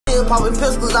popping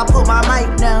pistols, I put my mic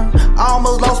down. I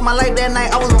almost lost my life that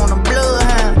night, I was on a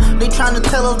bloodhound. They tryna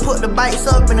tell us put the bikes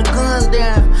up and the guns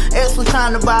down. X was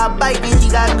trying to buy a bike and he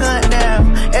got gunned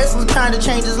down. X was trying to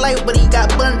change his life, but he got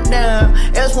burnt down.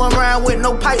 X went around with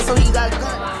no pipe, so he got gunned.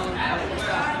 I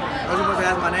was supposed to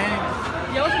ask my name.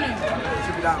 Yeah, what's your name?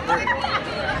 Should be down there.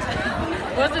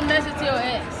 What's the message to your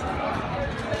ex?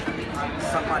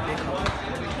 Suck my dick.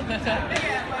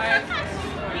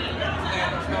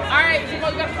 Alright, so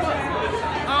what you got to put?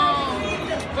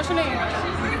 What's your name?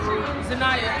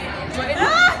 Zanaya.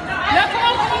 No, come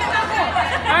on.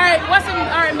 Alright, what's the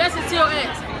message to your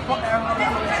ex?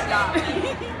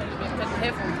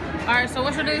 Alright, so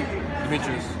what's your name?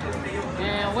 Demetrius.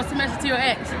 And what's the message to your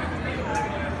ex?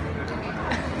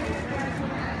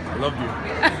 I love you.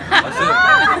 That's it.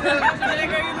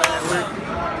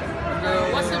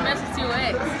 What's the message to your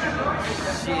ex?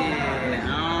 Shit, I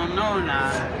don't know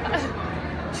now.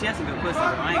 She has some good pussy,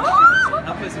 but I ain't gonna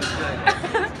her pussy was good.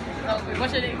 Okay,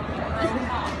 what's your name?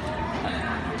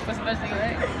 What's the message to your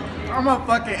ex? I'm a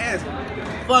fucking ass.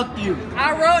 Fuck you.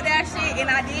 I wrote that shit and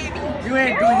I did me. You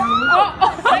ain't do you.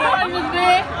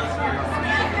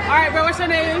 Alright, bro, what's your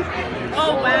name?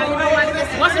 Oh, wow. You know what?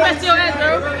 What's the message to your ex,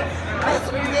 bro? What's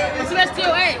the message to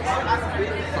your ex?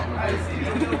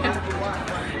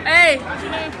 Hey, what's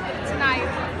your name? Tonight.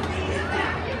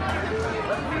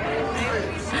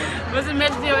 What's the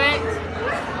message to your ex?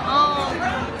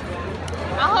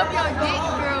 I hope your dick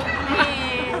grew.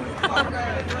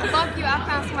 And fuck you, I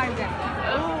found somebody better.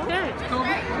 Okay, cool.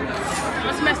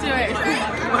 What's the message to your ex?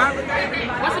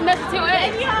 What's the message to your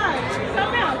ex?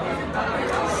 Something else.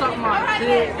 Something like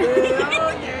that.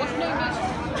 What's your name, bitch?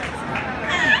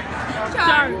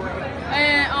 Charlie.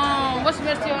 And what's the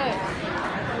message to your ex?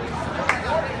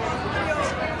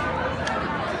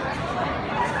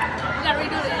 You gotta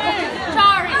redo it.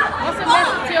 Sorry. What's the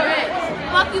message to your ex?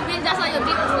 Fuck you, bitch. That's why your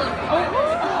dick was little.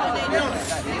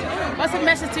 What's the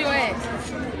message to your ex?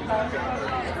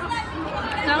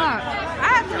 Come on. I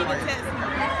have to even text.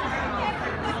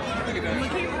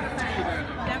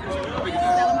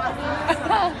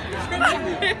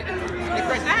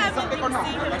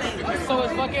 So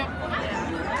it's fucking.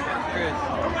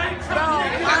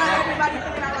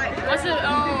 What's the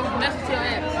message to your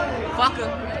ex? Fuck her.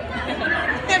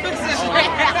 Wait,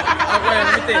 let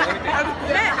me think.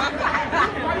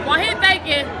 While he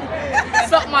thinking,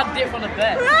 suck my dick from the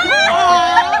back. He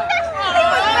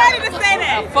was ready to say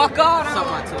that. Fuck off. Suck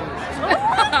my toes.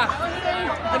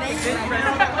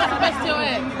 What's the message to your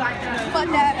ex? Fuck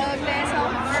that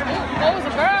asshole. What was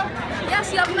a girl? Yeah,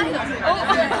 she up my hill.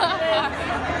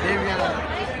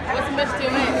 What's the message to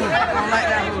your ex? I don't like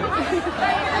that move.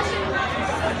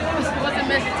 What's the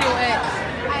message to your ex?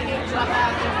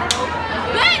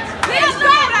 Bitch! Bitch!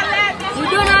 You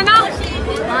doing it right now?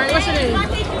 Alright, what's your name?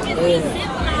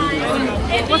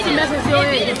 What's the message to your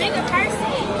ex?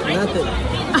 Nothing.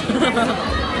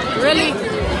 Really?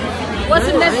 What's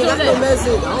the message to your No ex?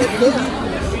 message. I don't care.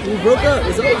 We broke up.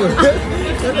 It's over.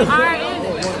 Alright,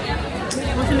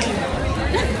 what's your name?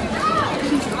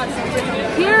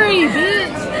 Carrie,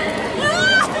 bitch!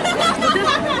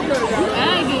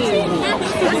 Aggie!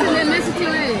 What's the message to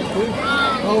your ex?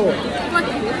 Oh. Fuck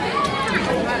you.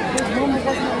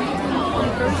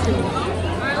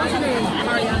 Alright, what's your name?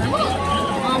 Mariana.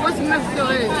 What's the message to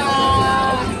your ex?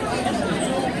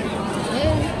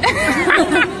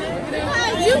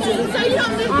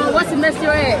 What's the message to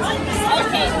your ex?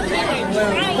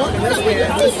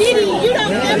 You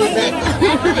don't ever think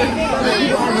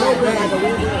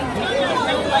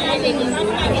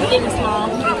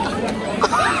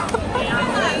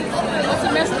What's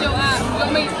the message to your eye?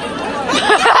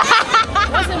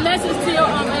 What's the message to your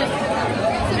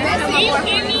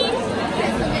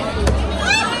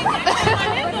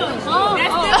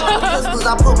Cause I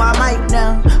put my mic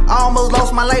down. I almost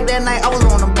lost my life that night, I was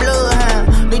on a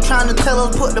bloodhound. They tryna tell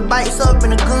us put the bikes up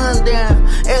and the guns down.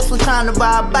 X was trying to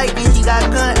buy a bike and he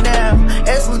got gunned down.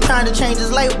 X was trying to change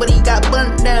his life, but he got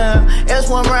burnt down. X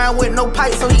went around with no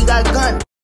pipe, so he got gunned.